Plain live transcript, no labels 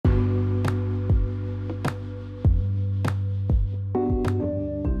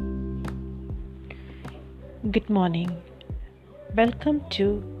Good morning. Welcome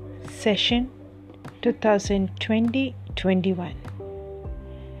to session 2020-21.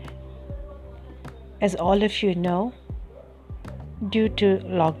 As all of you know, due to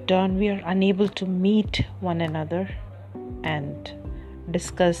lockdown, we are unable to meet one another and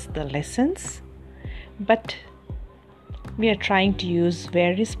discuss the lessons, but we are trying to use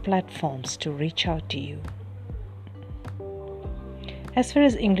various platforms to reach out to you. As far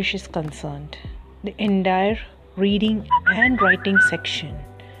as English is concerned, the entire reading and writing section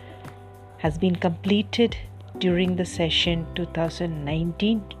has been completed during the session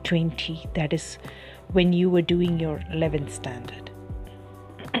 2019-20, that is when you were doing your 11th standard.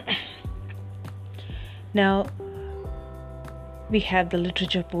 Now we have the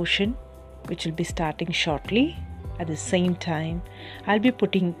literature portion, which will be starting shortly. At the same time, I'll be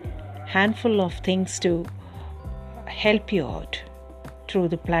putting handful of things to help you out through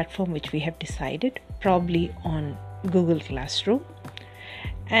the platform which we have decided, probably on Google Classroom,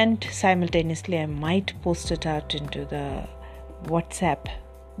 and simultaneously I might post it out into the WhatsApp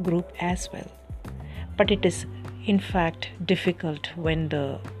group as well. But it is in fact difficult when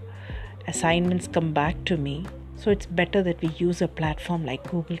the assignments come back to me, so it's better that we use a platform like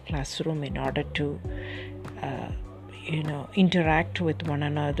Google Classroom in order to interact with one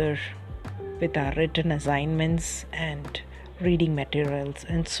another with our written assignments and reading materials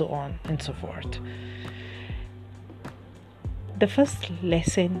and so on and so forth. The first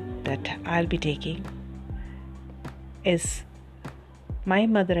lesson that I'll be taking is My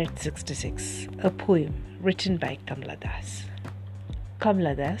Mother at 66, a poem written by Kamala Das.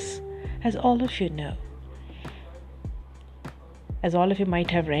 Kamala Das, as all of you know, as all of you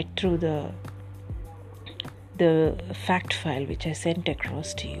might have read through the fact file which I sent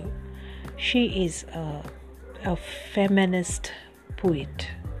across to you, she is a feminist poet,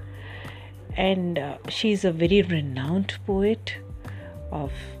 and she is a very renowned poet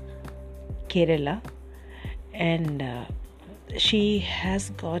of Kerala, and she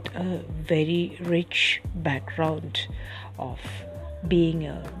has got a very rich background of being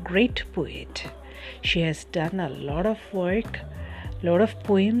a great poet. She has done a lot of work, a lot of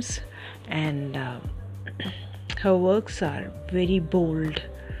poems, and her works are very bold,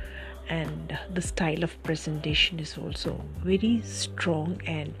 and the style of presentation is also very strong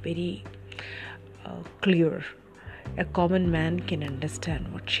and very clear. A common man can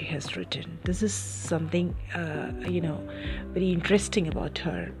understand what she has written. This is something very interesting about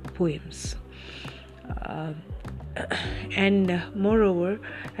her poems. And moreover,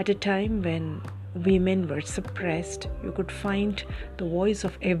 at a time when women were suppressed, you could find the voice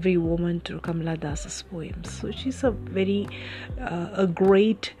of every woman through Kamala Das's poems. So she's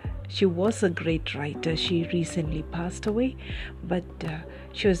she was a great writer. She recently passed away, but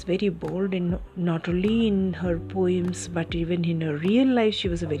she was very bold in not only in her poems but even in her real life. She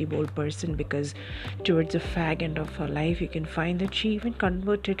was a very bold person, because towards the fag end of her life you can find that she even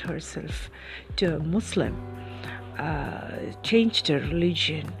converted herself to a Muslim, changed her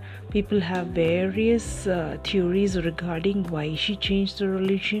religion. People have various theories regarding why she changed the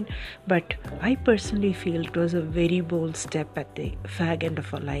religion, but I personally feel it was a very bold step at the fag end of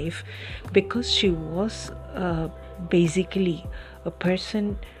her life, because she was basically a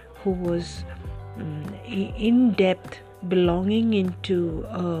person who was in depth, belonging into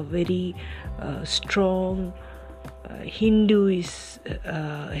a very strong Hindu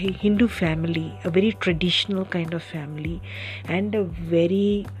family, a very traditional kind of family, and a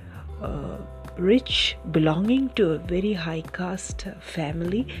very rich, belonging to a very high caste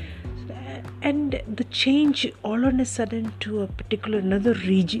family. And the change all on a sudden to a particular another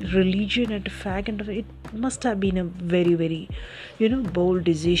religion at a fag end of it must have been a very, very bold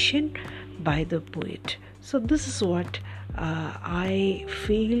decision by the poet. So this is what I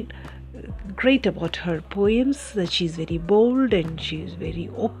feel great about her poems, that she's very bold and she's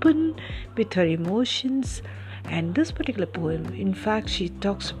very open with her emotions. And this particular poem, in fact, she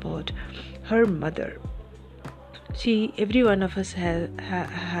talks about her mother. Every one of us have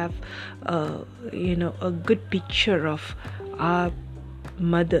a good picture of our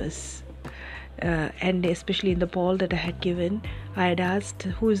mothers, and especially in the poll that I had given, I had asked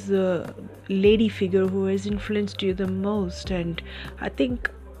who is the lady figure who has influenced you the most, and I think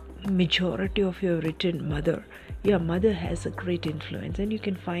majority of you have written mother. Your mother has a great influence, and you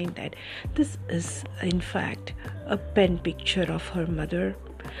can find that this is in fact a pen picture of her mother,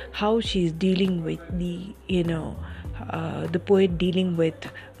 how she's dealing with the poet dealing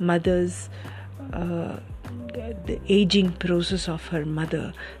with mothers, the aging process of her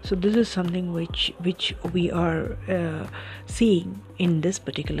mother. So this is something which we are seeing in this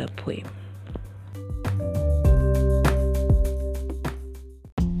particular poem.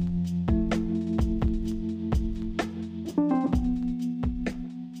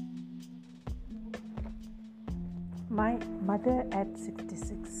 My Mother at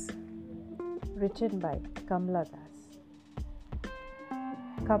 66, written by Kamala Das.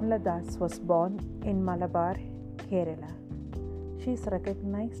 Kamala Das was born in Malabar, Kerala. She is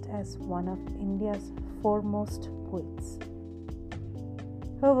recognized as one of India's foremost poets.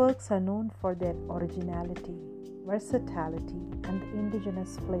 Her works are known for their originality, versatility, and the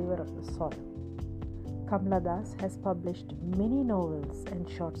indigenous flavor of the soil. Kamala Das has published many novels and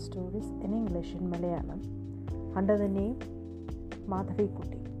short stories in English and Malayalam under the name Madhavi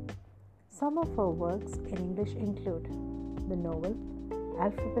Kuti. Some of her works in English include the novel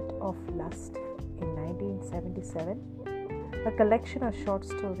Alphabet of Lust in 1977, a collection of short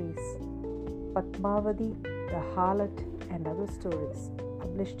stories Padmavati, The Harlot and Other Stories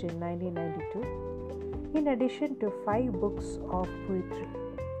published in 1992, in addition to 5 books of poetry.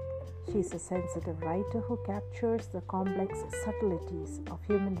 She is a sensitive writer who captures the complex subtleties of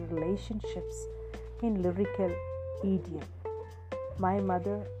human relationships in lyrical idiom. My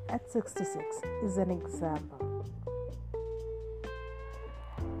Mother at 66 is an example.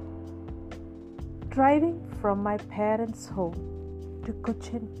 Driving from my parents' home to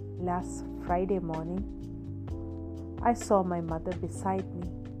Cochin last Friday morning, I saw my mother beside me,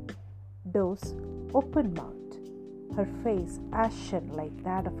 doors open-mouthed, her face ashen like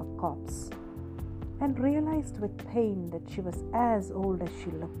that of a corpse, and realized with pain that she was as old as she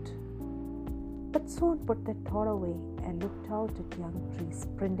looked. But soon put that thought away and looked out at young trees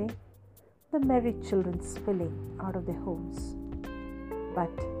sprinting, the merry children spilling out of their homes.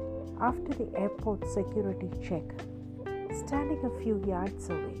 But after the airport security check, standing a few yards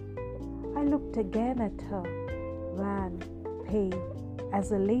away, I looked again at her, wan, pale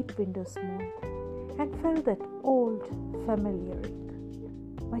as a late winter's moon, and felt that old, familiar ache,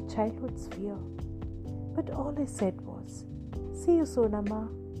 my childhood's fear. But all I said was, "See you soon, Amma."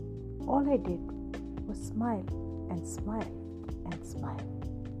 All I did was smile and smile and smile.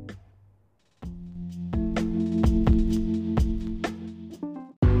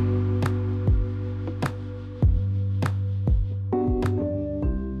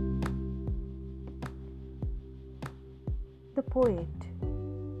 The poet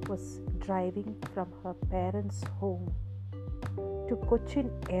was driving from her parents' home to Cochin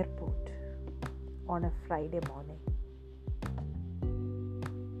Airport on a Friday morning.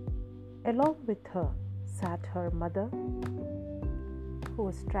 Along with her sat her mother, who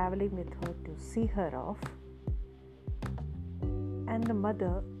was traveling with her to see her off, and the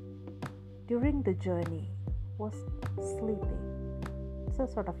mother during the journey was sleeping. It's a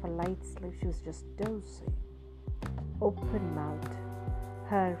sort of a light sleep. She was just dozing, open mouthed,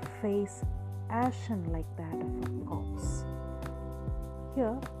 her face ashen like that of a corpse.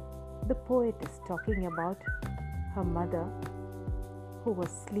 Here, the poet is talking about her mother who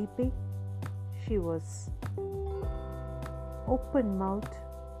was sleeping. She was open mouthed,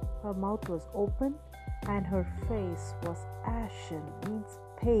 her mouth was open, and her face was ashen, means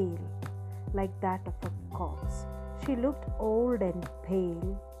pale, like that of a corpse. She looked old and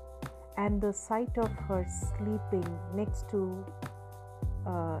pale, and the sight of her sleeping next to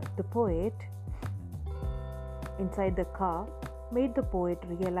the poet inside the car made the poet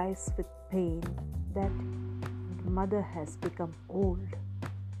realize with pain that the mother has become old.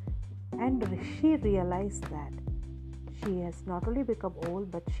 And she realized that she has not only become old,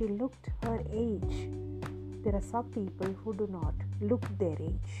 but she looked her age. There are some people who do not look their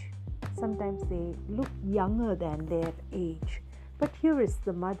age. Sometimes they look younger than their age. But here is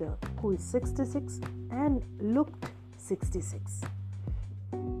the mother who is 66 and looked 66.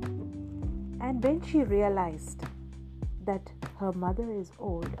 And when she realized that her mother is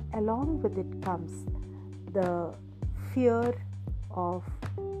old, along with it comes the fear of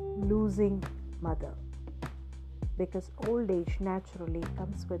losing mother, because old age naturally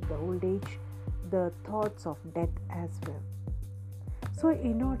comes with the old age, the thoughts of death as well. So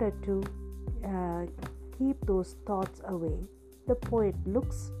in order to keep those thoughts away, the poet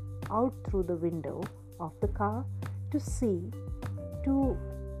looks out through the window of the car to see 2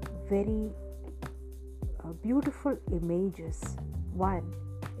 very beautiful images. One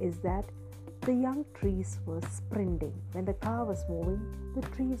is that the young trees were sprinting. When the car was moving, the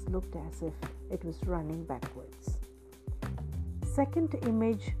trees looked as if it was running backwards. Second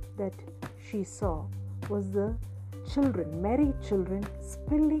image that she saw was the children, merry children,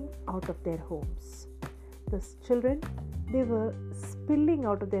 spilling out of their homes. The children, they were spilling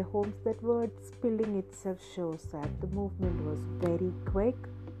out of their homes. That word spilling itself shows that the movement was very quick,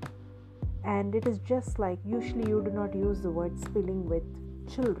 and it is just like usually you do not use the word spilling with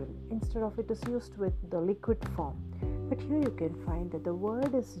children. Instead of it is used with the liquid form. But here you can find that the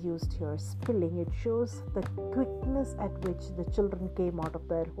word is used here, spilling. It shows the quickness at which the children came out of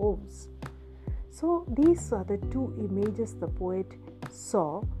their homes. So these are the two images the poet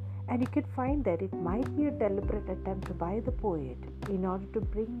saw, and you can find that it might be a deliberate attempt by the poet in order to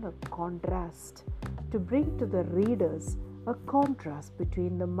bring a contrast, to bring to the readers a contrast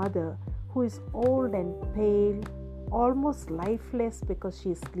between the mother who is old and pale, almost lifeless because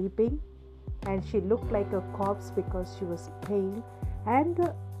she is sleeping, and she looked like a corpse because she was pale, and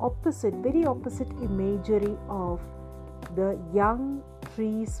the opposite, very opposite imagery of the young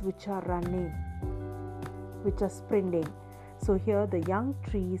trees which are running, which are sprinting. So here the young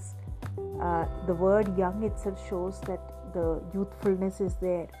trees, the word young itself shows that the youthfulness is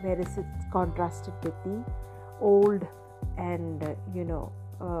there, whereas it's contrasted with the old and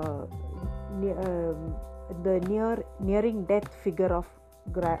the nearing death figure of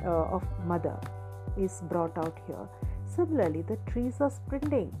mother is brought out here. Similarly, the trees are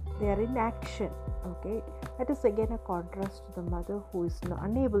sprinting, they are in action. Okay, that is again a contrast to the mother who is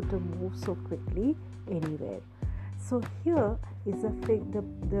unable to move so quickly anywhere. So here is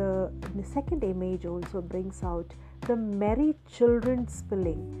the second image also brings out the merry children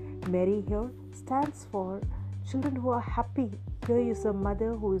spilling. Merry here stands for children who are happy. Here is a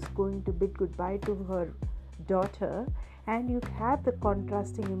mother who is going to bid goodbye to her daughter, and you have the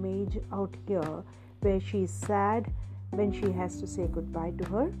contrasting image out here where she is sad when she has to say goodbye to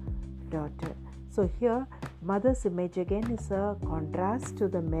her daughter. So here mother's image again is a contrast to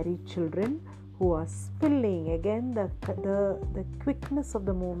the merry children who are spilling. Again the quickness of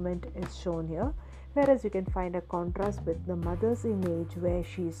the movement is shown here, whereas you can find a contrast with the mother's image where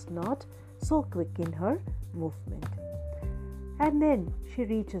she is not so quick in her movement. And then she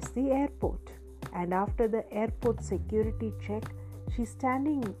reaches the airport, and after the airport security check, she's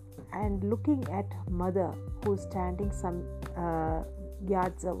standing and looking at mother who is standing some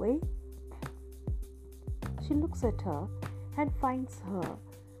yards away. She looks at her and finds her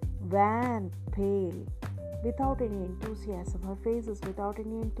wan, pale, without any enthusiasm. Her face is without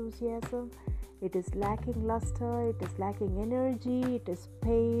any enthusiasm. It is lacking luster, it is lacking energy, it is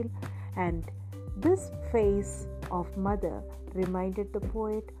pale. And this face of mother reminded the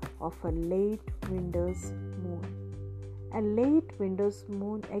poet of a late winter's moon. A late winter's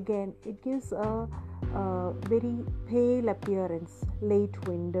moon, again, it gives a very pale appearance. Late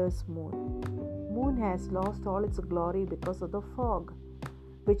winter's moon. Moon has lost all its glory because of the fog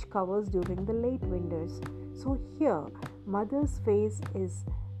which covers during the late winters. So here, mother's face is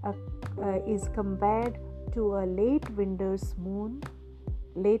compared to a late winter's moon.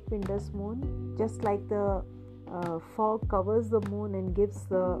 Late winter's moon, just like the fog covers the moon and gives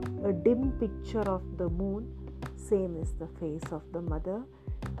a dim picture of the moon, same is the face of the mother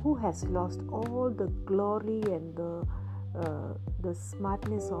who has lost all the glory and the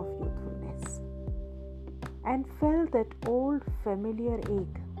smartness of youthfulness, and felt that old familiar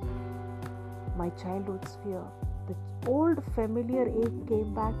ache, my childhood's fear. The old familiar ache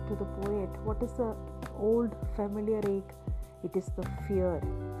came back to the poet. What is the old familiar ache? It is the fear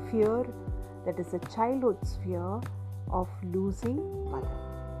that is a childhood's fear of losing mother.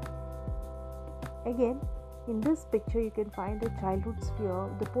 Again, in this picture you can find a childhood's fear.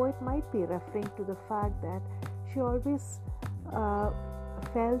 The poet might be referring to the fact that she always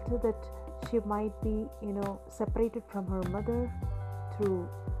felt that she might be, separated from her mother through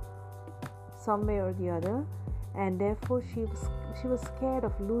some way or the other, and therefore she was scared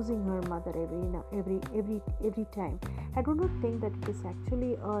of losing her mother every time. I do not think that it is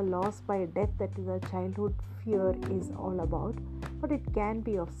actually a loss by death that the childhood fear is all about, but it can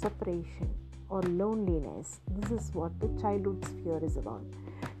be of separation or loneliness. This is what the childhood's fear is about.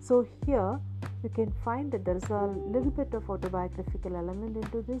 So here you can find that there is a little bit of autobiographical element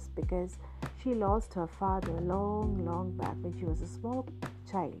into this, because she lost her father long back when she was a small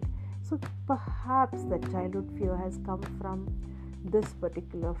child. So perhaps that childhood fear has come from this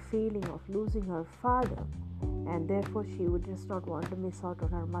particular feeling of losing her father, and therefore she would just not want to miss out on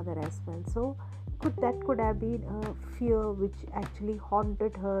her mother as well. So that could have been a fear which actually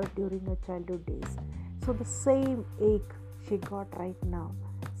haunted her during her childhood days. So the same ache she got right now,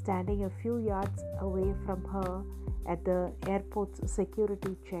 standing a few yards away from her at the airport's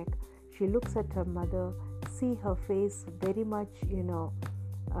security check. She looks at her mother, see her face very much,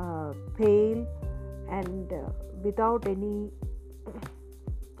 pale and without any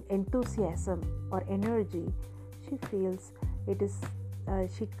enthusiasm or energy. She feels it is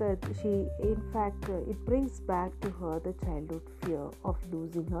it brings back to her the childhood fear of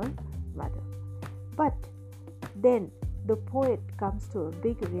losing her mother. But then the poet comes to a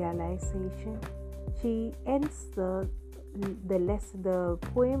big realization. She ends the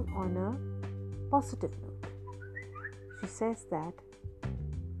poem on a positive note. She says that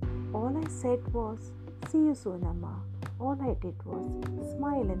all I said was, "See you soon, Amma." All I did was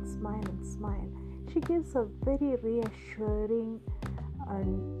smile and smile and smile. She gives a very reassuring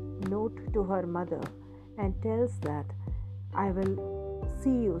note to her mother and tells that I will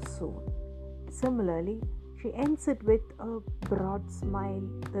see you soon. Similarly, she ends it with a broad smile.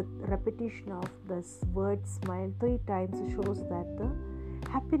 The repetition of this word smile 3 times shows that the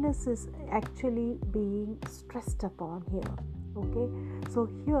happiness is actually being stressed upon here. Okay, so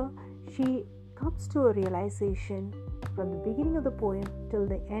here she comes to a realization from the beginning of the poem till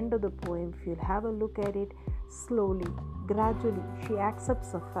the end of the poem. If you'll have a look at it slowly, gradually, she accepts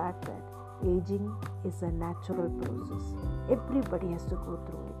the fact that aging is a natural process. Everybody has to go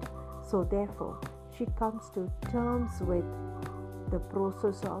through it. So therefore, she comes to terms with the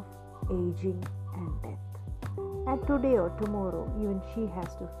process of aging and death. And today or tomorrow, even she has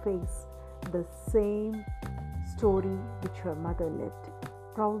to face the same story which her mother lived.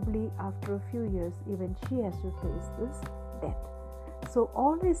 Probably after a few years, even she has to face this death. So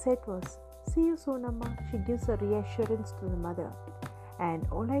all I said was, "See you soon, Amma." She gives a reassurance to the mother. And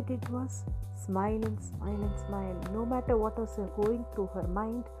all I did was smile and smile and smile. No matter what was going through her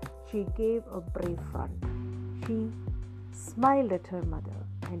mind, she gave a brave front. She smiled at her mother.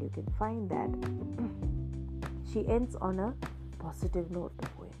 And you can find that she ends on a positive note, the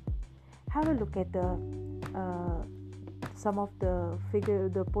poem. Have a look at some of the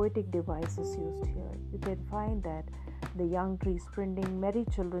poetic devices used here. You can find that the young trees sprinting, merry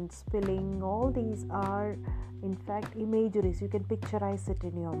children spilling, all these are in fact imageries. You can picturize it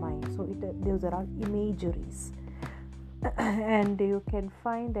in your mind. So those are imageries. And you can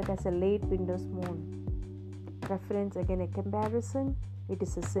find that as a late winter's moon. Reference again, a comparison. It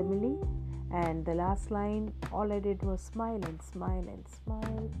is a simile. And the last line, all I did was smile and smile and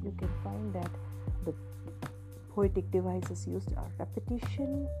smile. You can find that the poetic devices used are repetition,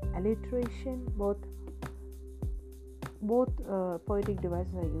 alliteration. Both poetic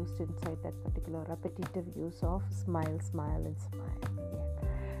devices are used inside that particular repetitive use of smile, smile and smile.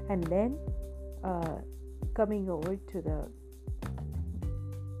 Yeah. And then coming over to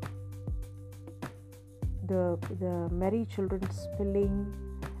the merry children spilling,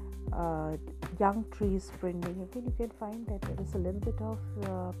 young trees sprinting. Again, you can find that there is a little bit of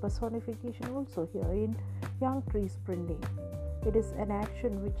personification also here in young trees sprinting. It is an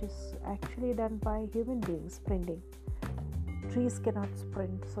action which is actually done by human beings, sprinting. Trees cannot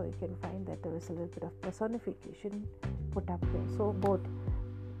sprint, so you can find that there is a little bit of personification put up here. So both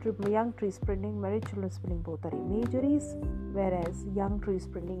young trees sprinting, merry children sprinting, both are imageries, whereas young trees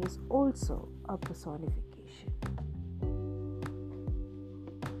sprinting is also a personification.